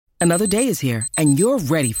Another day is here, and you're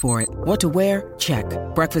ready for it. What to wear? Check.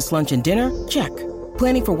 Breakfast, lunch, and dinner? Check.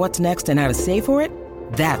 Planning for what's next and how to save for it?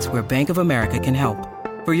 That's where Bank of America can help.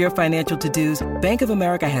 For your financial to-dos, Bank of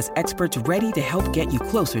America has experts ready to help get you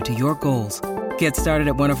closer to your goals. Get started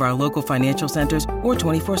at one of our local financial centers or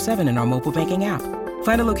 24/7 in our mobile banking app.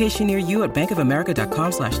 Find a location near you at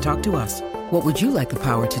bankofamerica.com/talktous. What would you like the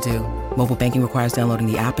power to do? Mobile banking requires downloading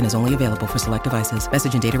the app and is only available for select devices.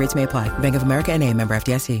 Message and data rates may apply. Bank of America N.A., member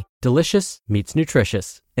FDIC. Delicious meets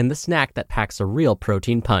nutritious in the snack that packs a real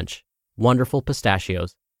protein punch. Wonderful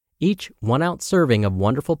Pistachios. Each 1-ounce serving of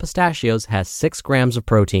Wonderful Pistachios has 6 grams of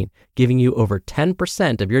protein, giving you over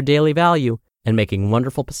 10% of your daily value and making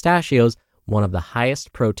Wonderful Pistachios one of the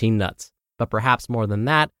highest protein nuts. But perhaps more than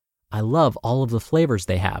that, I love all of the flavors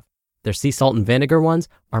they have. Their sea salt and vinegar ones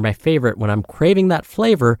are my favorite when I'm craving that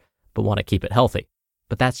flavor but want to keep it healthy.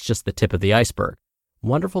 But that's just the tip of the iceberg.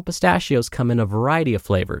 Wonderful Pistachios come in a variety of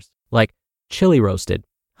flavors, like chili roasted,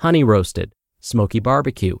 honey roasted, smoky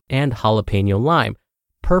barbecue, and jalapeno lime,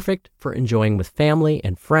 perfect for enjoying with family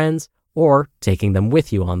and friends or taking them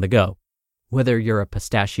with you on the go. Whether you're a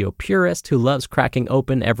pistachio purist who loves cracking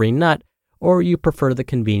open every nut, or you prefer the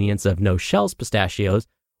convenience of no-shells pistachios,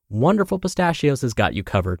 Wonderful Pistachios has got you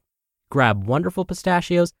covered. Grab Wonderful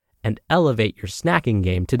Pistachios and elevate your snacking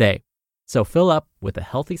game today. So fill up with a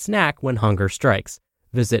healthy snack when hunger strikes.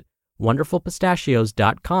 Visit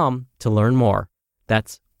wonderfulpistachios.com to learn more.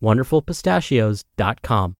 That's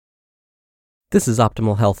wonderfulpistachios.com. This is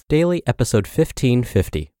Optimal Health Daily, episode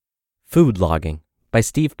 1550. Food Logging by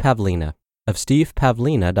Steve Pavlina of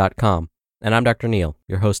stevepavlina.com. And I'm Dr. Neil,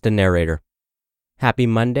 your host and narrator. Happy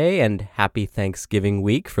Monday and happy Thanksgiving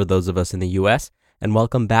week for those of us in the U.S., and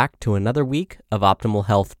welcome back to another week of Optimal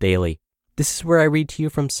Health Daily. This is where I read to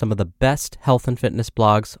you from some of the best health and fitness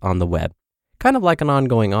blogs on the web, kind of like an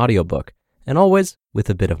ongoing audiobook, and always with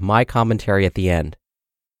a bit of my commentary at the end.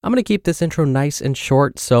 I'm going to keep this intro nice and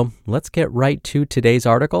short, so let's get right to today's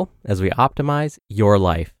article as we optimize your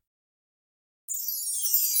life.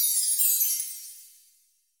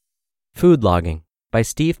 Food Logging by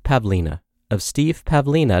Steve Pavlina of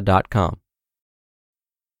stevepavlina.com.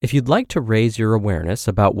 If you'd like to raise your awareness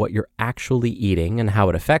about what you're actually eating and how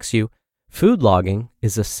it affects you, food logging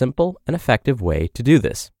is a simple and effective way to do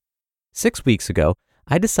this. 6 weeks ago,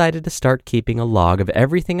 I decided to start keeping a log of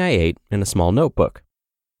everything I ate in a small notebook.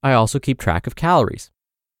 I also keep track of calories.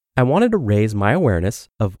 I wanted to raise my awareness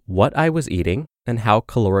of what I was eating and how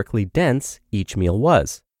calorically dense each meal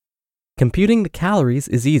was. Computing the calories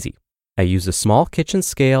is easy. I use a small kitchen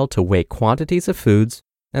scale to weigh quantities of foods,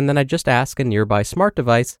 and then I just ask a nearby smart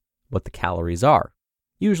device what the calories are.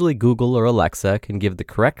 Usually Google or Alexa can give the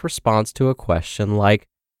correct response to a question like,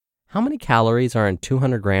 how many calories are in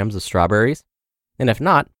 200 grams of strawberries? And if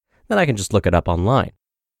not, then I can just look it up online.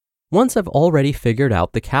 Once I've already figured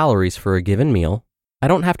out the calories for a given meal, I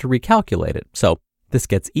don't have to recalculate it, so this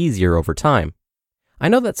gets easier over time. I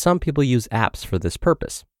know that some people use apps for this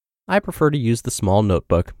purpose. I prefer to use the small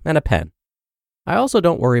notebook and a pen. I also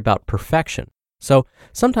don't worry about perfection, so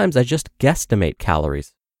sometimes I just guesstimate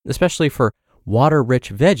calories, especially for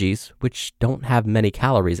water-rich veggies, which don't have many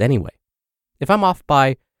calories anyway. If I'm off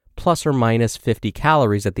by plus or minus 50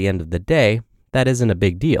 calories at the end of the day, that isn't a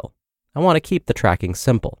big deal. I want to keep the tracking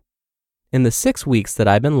simple. In the 6 weeks that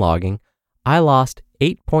I've been logging, I lost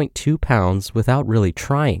 8.2 pounds without really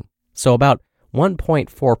trying, so about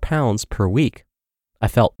 1.4 pounds per week. I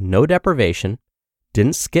felt no deprivation,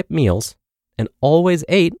 didn't skip meals, and always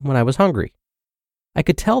ate when I was hungry. I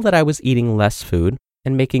could tell that I was eating less food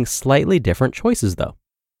and making slightly different choices though.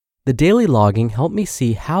 The daily logging helped me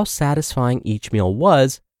see how satisfying each meal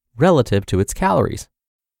was relative to its calories.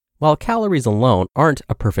 While calories alone aren't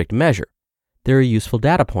a perfect measure, they're a useful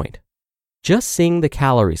data point. Just seeing the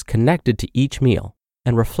calories connected to each meal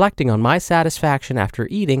and reflecting on my satisfaction after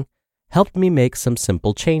eating helped me make some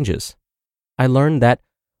simple changes. I learned that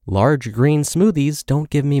large green smoothies don't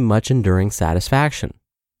give me much enduring satisfaction.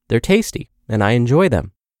 They're tasty and I enjoy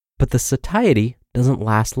them, but the satiety doesn't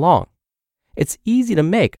last long. It's easy to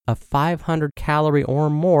make a 500 calorie or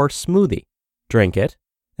more smoothie, drink it,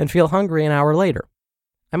 and feel hungry an hour later.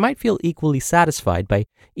 I might feel equally satisfied by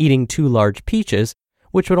eating 2 large peaches,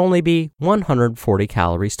 which would only be 140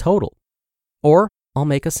 calories total. Or I'll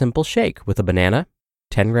make a simple shake with a banana,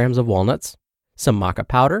 10 grams of walnuts, some maca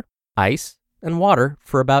powder, ice, and water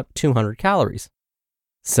for about 200 calories.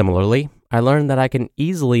 Similarly, I learned that I can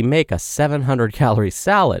easily make a 700 calorie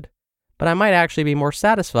salad, but I might actually be more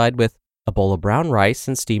satisfied with a bowl of brown rice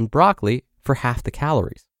and steamed broccoli for half the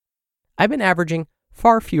calories. I've been averaging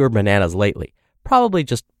far fewer bananas lately, probably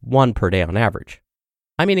just 1 per day on average.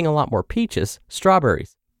 I'm eating a lot more peaches,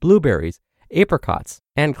 strawberries, blueberries, apricots,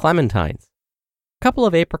 and clementines. A couple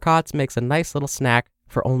of apricots makes a nice little snack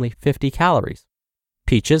for only 50 calories.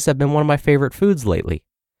 Peaches have been one of my favorite foods lately.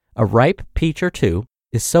 A ripe peach or two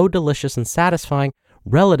is so delicious and satisfying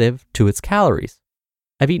relative to its calories.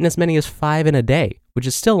 I've eaten as many as 5 in a day, which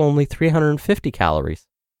is still only 350 calories.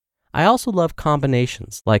 I also love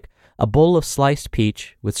combinations like a bowl of sliced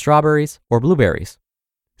peach with strawberries or blueberries.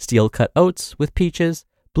 Steel-cut oats with peaches,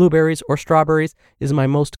 blueberries, or strawberries is my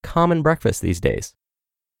most common breakfast these days.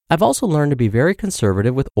 I've also learned to be very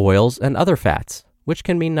conservative with oils and other fats, which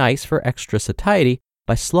can be nice for extra satiety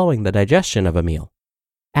by slowing the digestion of a meal.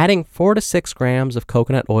 Adding 4 to 6 grams of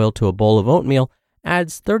coconut oil to a bowl of oatmeal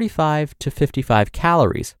adds 35 to 55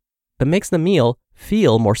 calories, but makes the meal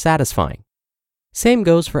feel more satisfying. Same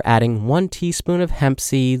goes for adding 1 teaspoon of hemp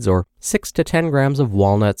seeds or 6 to 10 grams of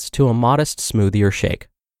walnuts to a modest smoothie or shake.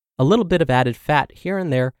 A little bit of added fat here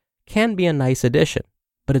and there can be a nice addition,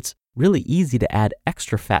 but it's really easy to add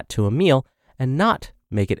extra fat to a meal and not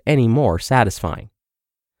make it any more satisfying.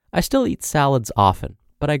 I still eat salads often,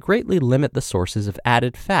 but I greatly limit the sources of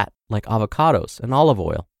added fat like avocados and olive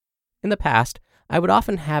oil. In the past, I would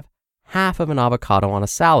often have half of an avocado on a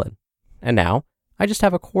salad, and now I just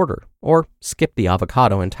have a quarter or skip the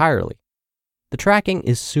avocado entirely. The tracking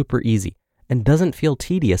is super easy and doesn't feel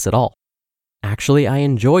tedious at all. Actually, I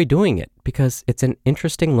enjoy doing it because it's an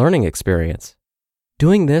interesting learning experience.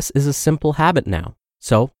 Doing this is a simple habit now,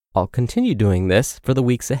 so I'll continue doing this for the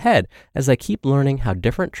weeks ahead as I keep learning how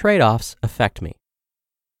different trade-offs affect me.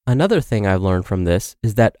 Another thing I've learned from this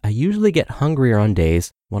is that I usually get hungrier on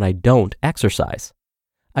days when I don't exercise.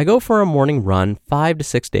 I go for a morning run 5 to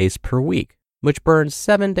 6 days per week, which burns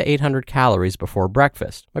 700 to 800 calories before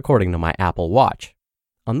breakfast, according to my Apple Watch.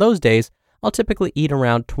 On those days, I'll typically eat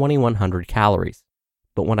around 2,100 calories.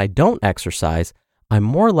 But when I don't exercise, I'm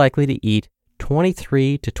more likely to eat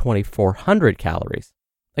 2,300 to 2,400 calories.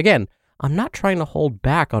 Again, I'm not trying to hold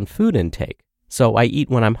back on food intake, so I eat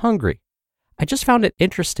when I'm hungry. I just found it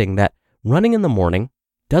interesting that running in the morning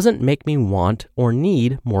doesn't make me want or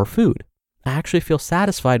need more food. I actually feel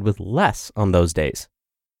satisfied with less on those days.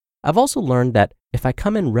 I've also learned that if I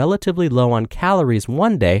come in relatively low on calories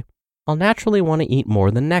one day, I'll naturally want to eat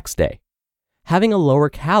more the next day. Having a lower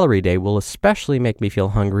calorie day will especially make me feel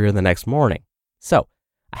hungrier the next morning. So,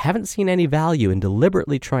 I haven't seen any value in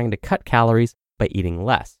deliberately trying to cut calories by eating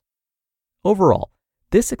less. Overall,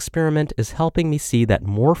 this experiment is helping me see that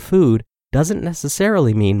more food doesn't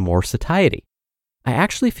necessarily mean more satiety. I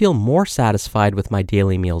actually feel more satisfied with my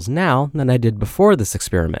daily meals now than I did before this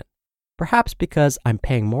experiment, perhaps because I'm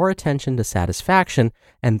paying more attention to satisfaction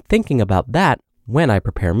and thinking about that when I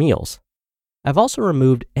prepare meals. I've also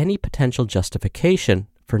removed any potential justification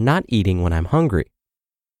for not eating when I'm hungry.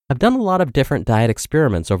 I've done a lot of different diet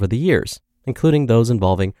experiments over the years, including those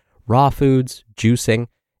involving raw foods, juicing,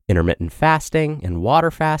 intermittent fasting, and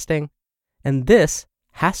water fasting, and this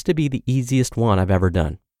has to be the easiest one I've ever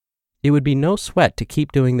done. It would be no sweat to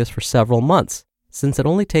keep doing this for several months, since it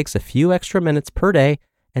only takes a few extra minutes per day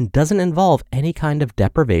and doesn't involve any kind of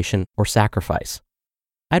deprivation or sacrifice.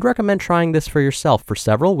 I'd recommend trying this for yourself for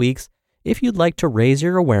several weeks if you'd like to raise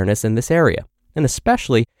your awareness in this area, and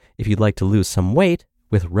especially if you'd like to lose some weight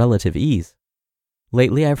with relative ease.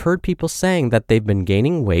 Lately, I've heard people saying that they've been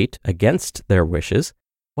gaining weight against their wishes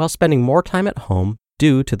while spending more time at home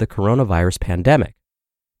due to the coronavirus pandemic.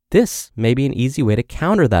 This may be an easy way to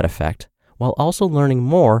counter that effect while also learning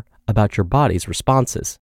more about your body's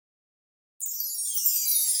responses.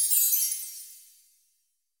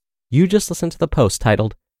 You just listened to the post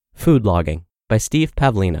titled Food Logging by Steve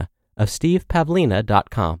Pavlina of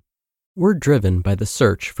stevepavlina.com. We're driven by the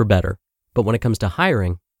search for better, but when it comes to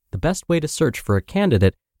hiring, the best way to search for a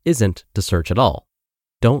candidate isn't to search at all.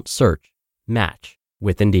 Don't search, match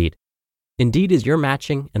with Indeed. Indeed is your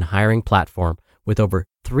matching and hiring platform with over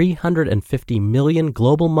 350 million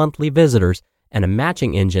global monthly visitors and a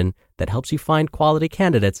matching engine that helps you find quality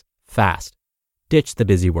candidates fast. Ditch the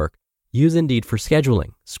busy work. Use Indeed for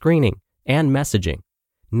scheduling, screening, and messaging.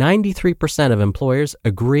 93% of employers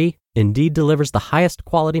agree Indeed delivers the highest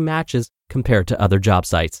quality matches compared to other job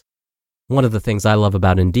sites. One of the things I love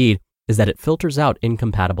about Indeed is that it filters out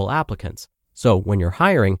incompatible applicants. So when you're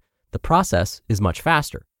hiring, the process is much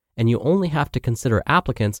faster, and you only have to consider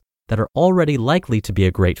applicants that are already likely to be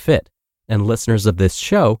a great fit. And listeners of this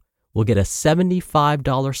show will get a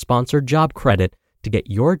 $75 sponsored job credit to get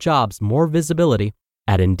your jobs more visibility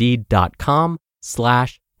at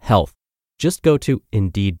Indeed.com/health. Just go to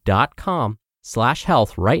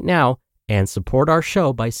Indeed.com/health right now and support our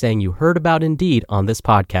show by saying you heard about Indeed on this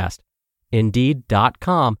podcast.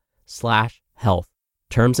 Indeed.com/health.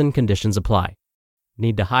 Terms and conditions apply.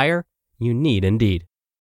 Need to hire? You need Indeed.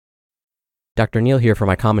 Dr. Neal here for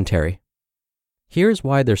my commentary. Here's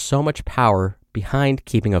why there's so much power behind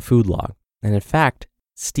keeping a food log. And in fact,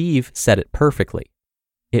 Steve said it perfectly.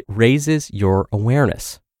 It raises your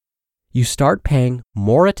awareness. You start paying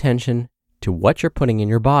more attention to what you're putting in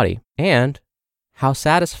your body and how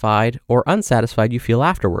satisfied or unsatisfied you feel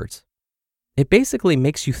afterwards. It basically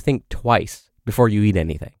makes you think twice before you eat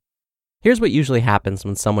anything. Here's what usually happens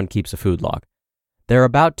when someone keeps a food log. They're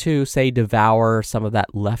about to, say, devour some of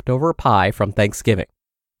that leftover pie from Thanksgiving.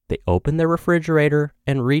 They open their refrigerator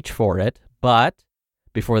and reach for it, but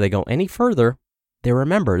before they go any further, they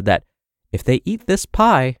remember that if they eat this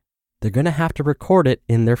pie, they're going to have to record it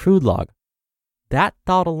in their food log. That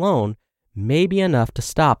thought alone may be enough to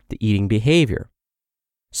stop the eating behavior.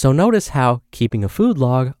 So notice how keeping a food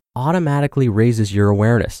log automatically raises your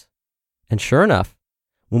awareness. And sure enough,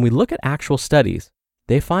 when we look at actual studies,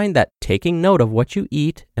 they find that taking note of what you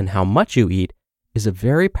eat and how much you eat is a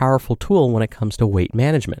very powerful tool when it comes to weight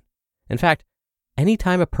management. In fact,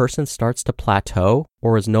 anytime a person starts to plateau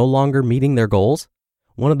or is no longer meeting their goals,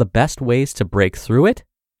 one of the best ways to break through it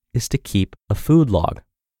is to keep a food log.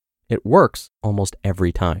 It works almost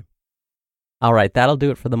every time. All right, that'll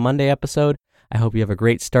do it for the Monday episode. I hope you have a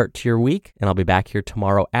great start to your week, and I'll be back here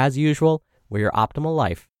tomorrow as usual, where your optimal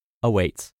life awaits.